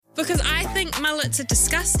because I think mullets are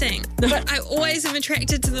disgusting, but I always am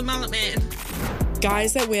attracted to the mullet man.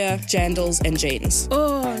 Guys that wear jandals and jeans.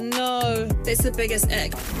 Oh no, that's the biggest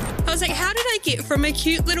ick. I was like, how did I get from a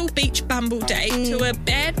cute little beach bumble date to a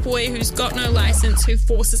bad boy who's got no license who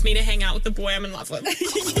forces me to hang out with the boy I'm in love with?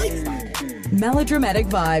 Melodramatic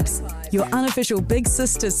Vibes, your unofficial big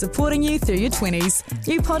sister supporting you through your 20s.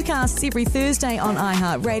 New podcasts every Thursday on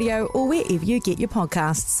iHeartRadio or wherever you get your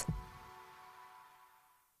podcasts.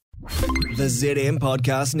 The ZM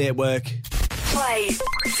Podcast Network. Play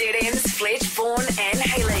ZM's Fletch, Vaughan and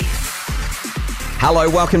Hayley. Hello,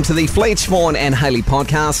 welcome to the Fletch, Vaughan and Hayley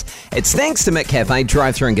podcast. It's thanks to Mick Cafe.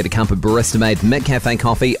 Drive through and get a cup of barista-made Mick Cafe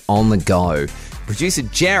coffee on the go. Producer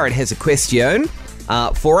Jared has a question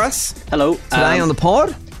for us. Hello. Today on the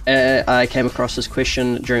pod. I came across this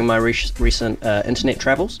question during my recent internet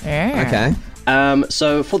travels. Okay.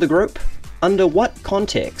 So for the group, under what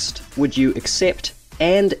context would you accept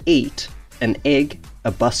and eat an egg a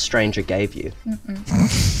bus stranger gave you?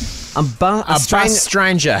 A bus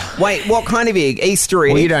stranger. Wait, what kind of egg? Easter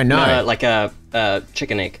egg? Well, you don't know. No, like a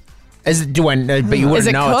chicken egg. Is it? But you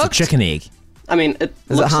wouldn't know cooked? it's a chicken egg. I mean, it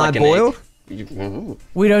Is looks it hard like an boiled? egg.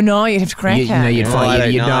 We don't know. You'd have to crack You'd know it.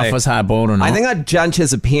 you'd know if it was hard boiled or not. I think I'd judge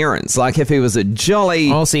his appearance. Like if he was a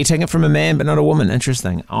jolly... Oh, so you're taking it from a man but not a woman.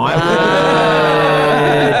 Interesting.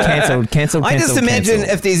 Cancelled. I just imagine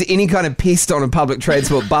if there's any kind of pest on a public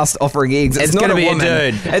transport bus offering eggs, it's not gonna be a woman.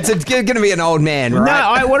 dude. It's going to be an old man,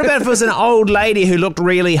 right? No, what about if it was an old lady who looked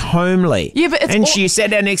really homely? Yeah, but it's she sat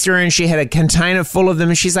down next to her and she had a container full of them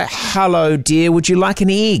and she's like, "Hello, dear, would you like an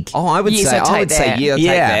egg?" Oh, I would Yes, say, I'd take that. take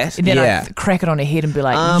that. And then I'd crack it on her head and be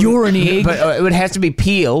like, "You're an egg." But it would have to be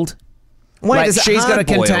peeled. Wait, Like, is it she's got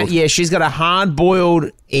a hard-boiled? she's got a hard-boiled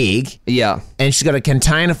egg. Yeah. And she's got a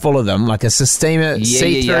container full of them, like a steamer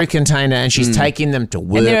see-through container, and she's taking them to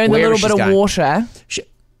work. And they're in a wherever little bit she's of going. water.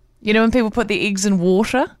 You know when people put the eggs in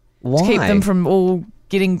water to keep Why? them from all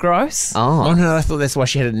getting gross? Oh no, I thought that's why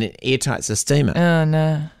she had an airtight steamer. Oh,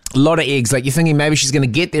 no. A lot of eggs. Like you're thinking maybe she's going to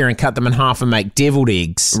get there and cut them in half and make deviled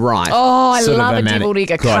eggs. Right. Oh, I Sort of love a amount of- deviled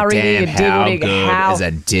egg, a God curry egg, a damn, deviled how egg. good How is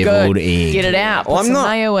a deviled good. egg? Get it out. Put Well, some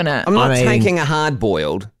mayo in it. I'm not I'm eating- taking a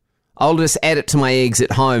hard-boiled. I'll just add it to my eggs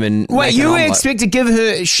at home and Wait, make you an omelette. expect to give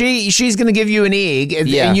her... She's going to give you an egg and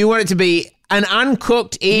you want it to be an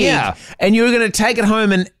uncooked egg. Yeah. And you're going to take it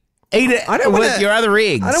home and eat it with your other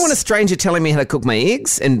eggs. I don't want a stranger telling me how to cook my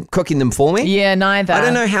eggs and cooking them for me. Yeah, neither. I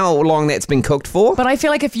don't know how long that's been cooked for. But I feel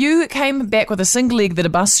like if you came back with a single egg that a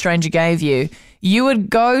bus stranger gave you, you would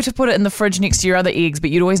go to put it in the fridge next to your other eggs,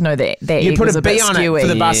 but you'd always know that You'd egg put was a bit bee on skewy. it for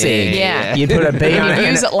the bus egg. Yeah. You'd put a bee And on you'd it.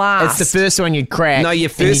 use it last. It's the first one you'd crack. No, your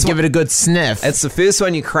and first you'd give one- it a good sniff. It's the first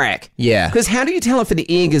one you crack. Yeah. Because how do you tell if an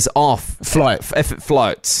egg is off? Float. If it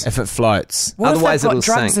floats. If it floats. What Otherwise if they've it'll got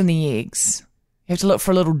drugs sink. in the eggs? You have to look for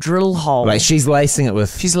a little drill hole. Like she's lacing it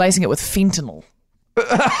with... She's lacing it with fentanyl.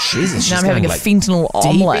 Jesus, she's Now I'm having a going, like, fentanyl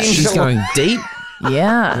omelette. She's going deep.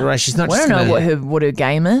 Yeah. Right, she's not I just don't know gonna- what her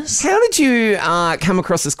game is. How did you come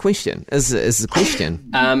across this question? Is the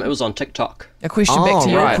question? It was on TikTok. A question back to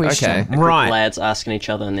your right, question. okay. A group Right. of lads asking each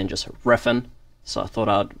other and then just riffing. So I thought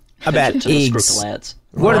I'd pitch About it to this group eggs. of lads.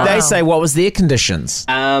 What did Wow. they say? What was their conditions?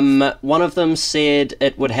 One of them said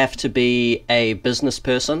it would have to be a business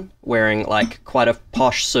person wearing like quite a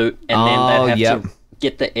posh suit, and then they'd have yep. to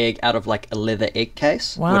get the egg out of like a leather egg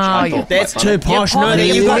case. Wow, which I you- thought That's quite too funny. posh. Yeah, No, poverty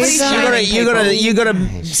you got is you got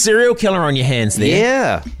a serial killer on your hands there.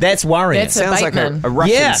 Yeah. That's worrying. That's a Sounds like Bateman. a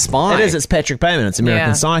Russian yeah, spy. it is. It's Patrick Bateman. It's American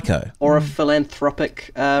Yeah. Psycho. Or a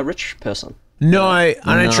philanthropic rich person. No, I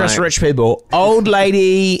don't trust rich people. Old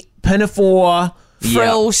lady, pinafore.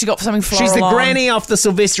 Frill. She got something floral She's the on. granny off the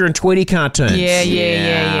Sylvester and Tweety cartoons. Yeah.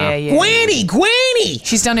 Granny.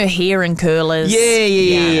 She's done her hair in curlers.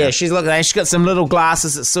 Yeah. She's looking. She's got some little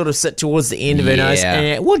glasses that sort of sit towards the end of her nose. Yeah.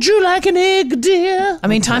 And, would you like an egg, dear? I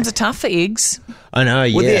mean, times are tough for eggs. I know.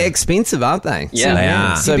 Yeah. Well, they're expensive, aren't they? Yeah, they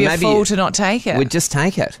are. So You'd be a maybe fool to not take it. we'd just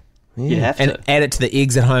take it. You'd have and to. add it to the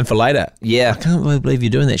eggs at home for later. Yeah. I can't really believe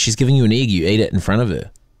you're doing that. She's giving you an egg. You eat it in front of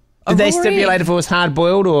her. Did they raw stipulate egg? if it was hard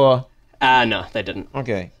boiled or? No, they didn't.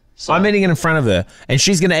 Okay. I'm eating it in front of her, and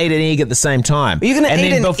she's going to eat an egg at the same time. Are you gonna and eat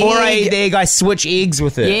then an before I egg? eat the egg, I switch eggs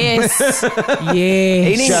with her. Yes.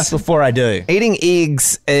 yes. Just before I do. Eating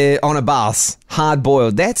eggs on a bus, hard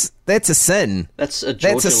boiled, that's a sin. That's a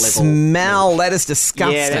Georgia That's a level. smell. That is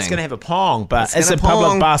disgusting. Yeah, that's going to have a pong, but It's it's a gonna pong.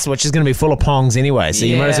 public bus, which is going to be full of pongs anyway, so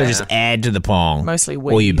you might as well Yeah. just add to the pong. Mostly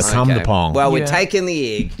Or you weeds. become the pong. Well, we're Yeah. taking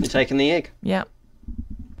the egg. You're taking the egg. Yeah.